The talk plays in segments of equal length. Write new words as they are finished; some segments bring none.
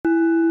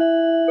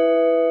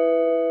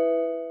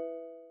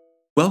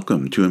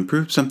Welcome to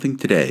Improve Something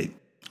Today.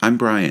 I'm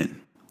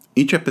Brian.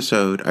 Each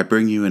episode, I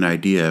bring you an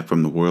idea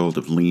from the world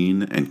of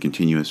lean and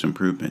continuous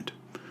improvement.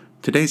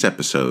 Today's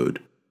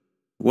episode: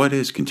 what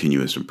is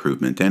continuous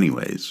improvement,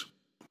 anyways?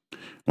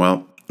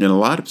 Well, in a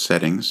lot of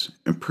settings,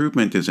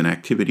 improvement is an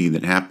activity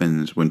that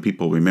happens when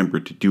people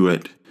remember to do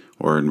it,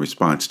 or in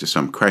response to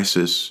some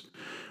crisis,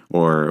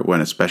 or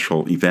when a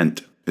special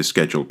event is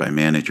scheduled by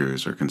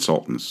managers or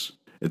consultants.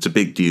 It's a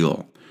big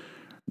deal.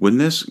 When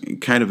this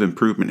kind of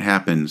improvement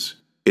happens,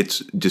 it's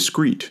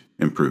discrete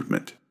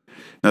improvement.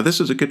 Now,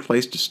 this is a good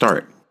place to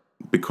start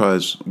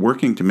because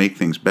working to make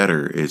things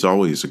better is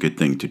always a good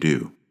thing to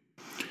do.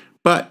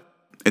 But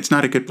it's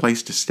not a good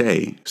place to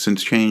stay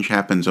since change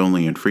happens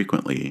only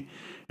infrequently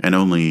and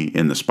only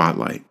in the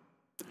spotlight.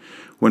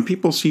 When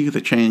people see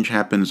that change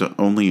happens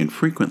only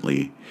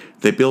infrequently,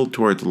 they build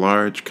towards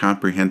large,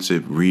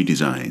 comprehensive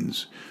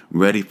redesigns,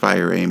 ready,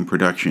 fire, aim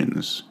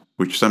productions,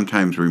 which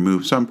sometimes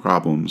remove some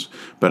problems,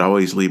 but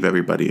always leave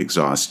everybody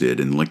exhausted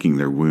and licking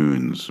their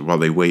wounds while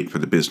they wait for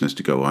the business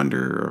to go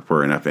under or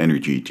for enough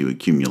energy to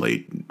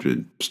accumulate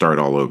to start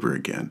all over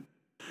again.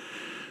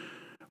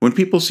 When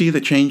people see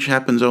that change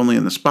happens only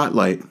in the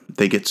spotlight,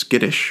 they get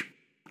skittish.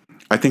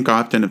 I think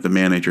often of the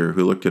manager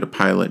who looked at a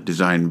pilot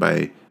designed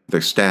by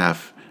their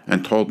staff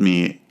and told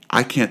me,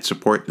 "I can't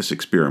support this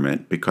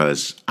experiment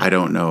because I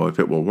don't know if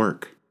it will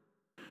work."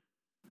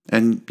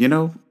 And,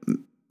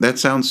 that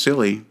sounds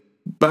silly,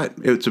 but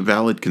it's a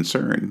valid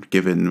concern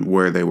given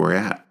where they were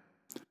at.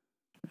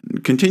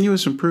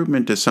 Continuous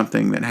improvement is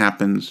something that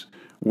happens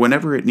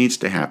whenever it needs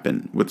to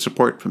happen with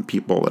support from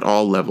people at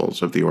all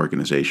levels of the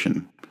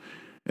organization.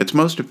 It's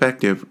most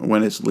effective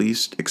when it's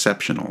least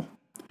exceptional.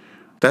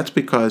 That's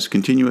because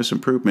continuous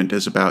improvement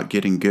is about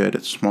getting good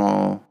at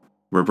small,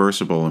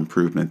 reversible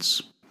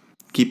improvements,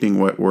 keeping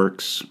what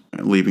works,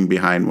 leaving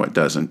behind what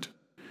doesn't.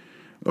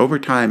 Over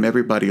time,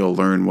 everybody will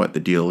learn what the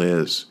deal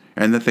is,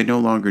 and that they no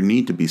longer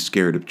need to be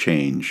scared of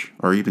change,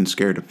 or even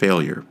scared of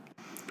failure.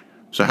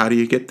 So how do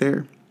you get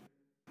there?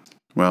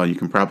 Well, you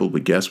can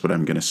probably guess what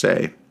I'm going to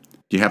say.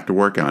 You have to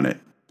work on it.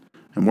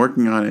 And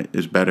working on it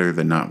is better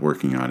than not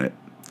working on it.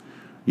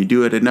 You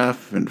do it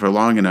enough and for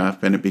long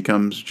enough, and it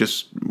becomes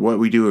just what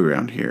we do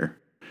around here.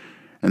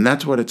 And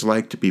that's what it's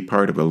like to be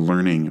part of a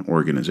learning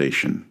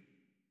organization.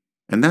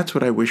 And that's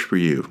what I wish for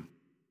you.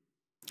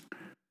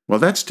 Well,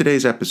 that's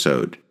today's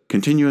episode: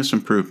 continuous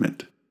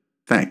improvement.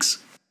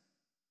 Thanks.